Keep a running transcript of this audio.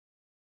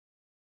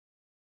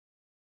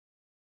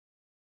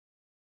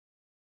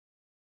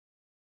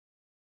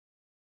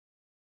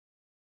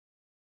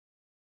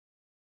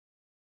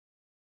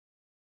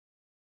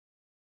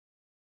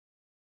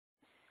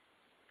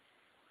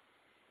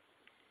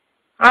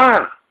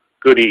Ah,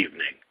 good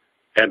evening,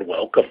 and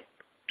welcome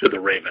to the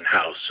Raven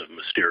House of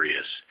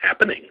Mysterious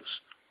Happenings.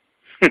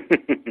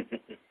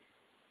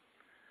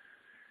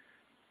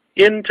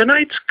 In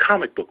tonight's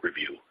comic book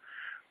review,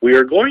 we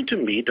are going to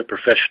meet a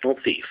professional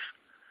thief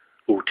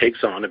who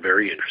takes on a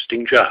very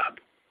interesting job.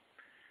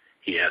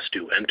 He has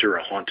to enter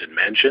a haunted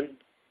mansion,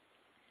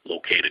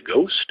 locate a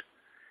ghost,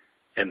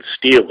 and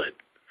steal it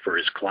for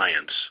his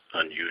client's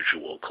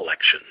unusual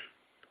collection.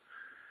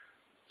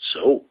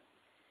 So,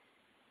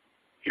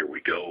 here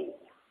we go.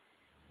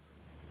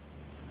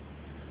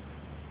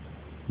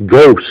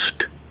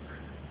 Ghost,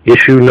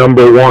 issue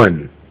number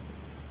 1.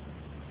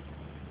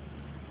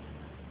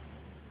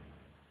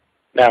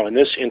 Now, in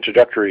this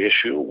introductory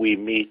issue, we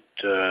meet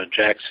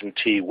Jackson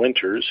T.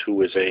 Winters,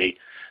 who is a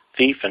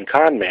thief and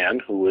con man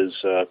who is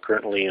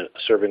currently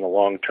serving a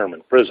long term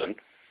in prison.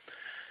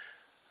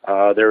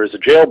 There is a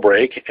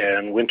jailbreak,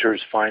 and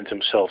Winters finds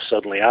himself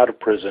suddenly out of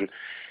prison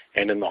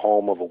and in the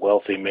home of a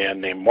wealthy man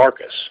named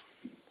Marcus.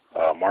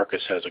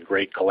 Marcus has a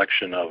great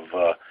collection of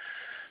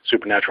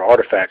supernatural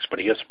artifacts, but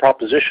he has a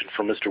proposition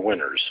for Mr.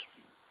 Winters.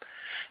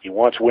 He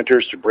wants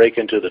Winters to break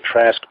into the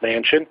Trask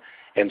mansion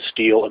and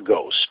steal a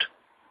ghost.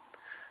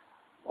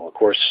 Well, of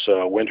course,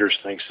 Winters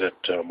thinks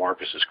that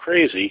Marcus is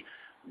crazy,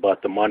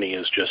 but the money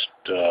is just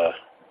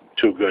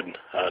too good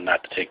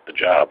not to take the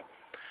job.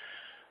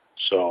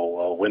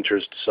 So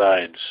Winters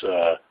decides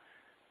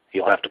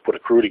he'll have to put a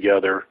crew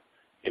together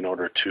in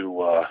order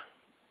to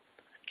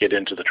get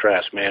into the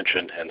Trask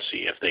mansion and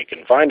see if they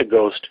can find a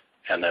ghost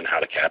and then how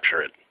to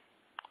capture it.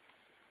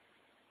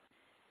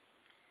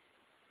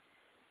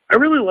 I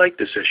really like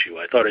this issue.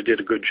 I thought I did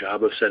a good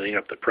job of setting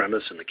up the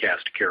premise and the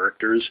cast of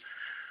characters.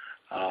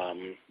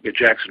 Get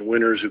Jackson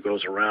Winters, who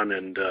goes around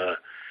and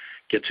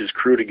gets his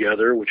crew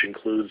together, which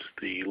includes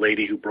the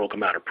lady who broke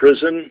him out of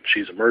prison.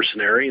 She's a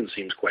mercenary and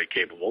seems quite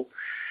capable.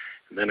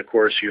 And then, of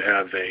course, you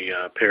have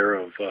a pair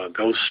of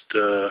ghost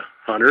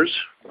hunters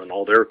and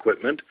all their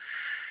equipment,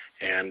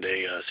 and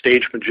a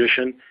stage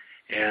magician,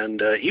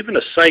 and even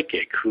a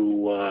psychic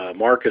who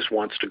Marcus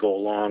wants to go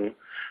along,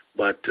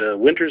 but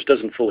Winters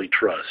doesn't fully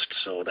trust,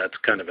 so that's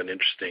kind of an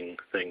interesting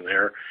thing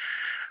there.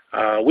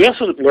 We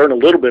also learn a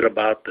little bit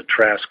about the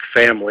Trask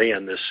family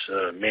and this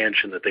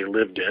mansion that they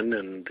lived in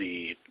and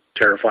the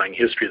terrifying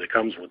history that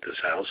comes with this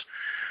house.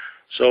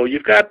 So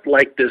you've got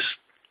like this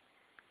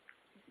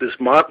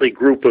motley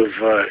group of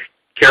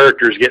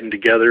characters getting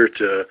together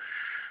to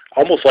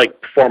almost like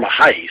form a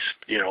heist,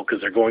 because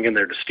they're going in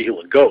there to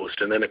steal a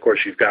ghost. And then, of course,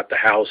 you've got the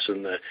house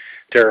and the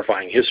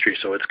terrifying history.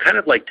 So it's kind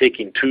of like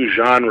taking two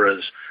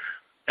genres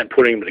and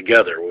putting them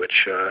together,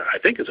 which I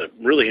think is a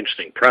really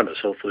interesting premise.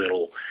 Hopefully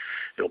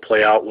it'll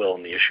play out well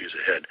in the issues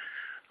ahead.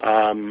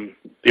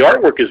 The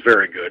artwork is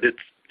very good.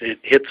 It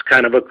hits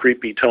kind of a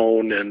creepy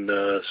tone and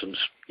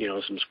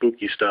some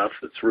spooky stuff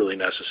that's really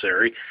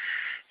necessary.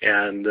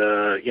 And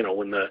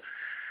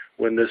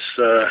when this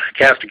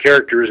cast of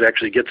characters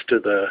actually gets to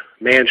the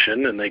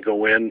mansion and they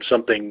go in,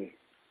 something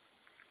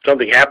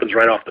happens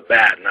right off the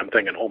bat, and I'm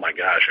thinking, oh my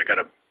gosh, I got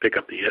to pick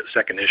up the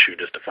second issue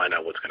just to find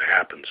out what's going to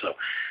happen.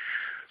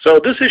 So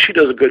this issue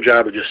does a good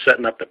job of just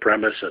setting up the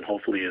premise, and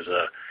hopefully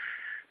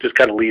just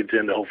kind of leads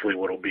into hopefully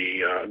what will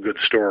be a good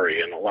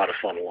story and a lot of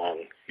fun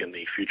along in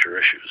the future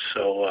issues.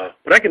 So,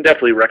 but I can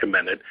definitely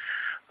recommend it,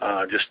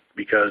 just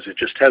because it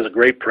just has a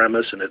great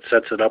premise and it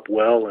sets it up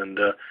well, and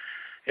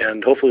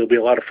hopefully it'll be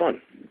a lot of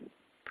fun.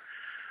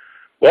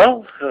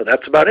 Well,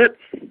 that's about it.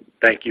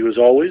 Thank you as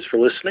always for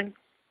listening.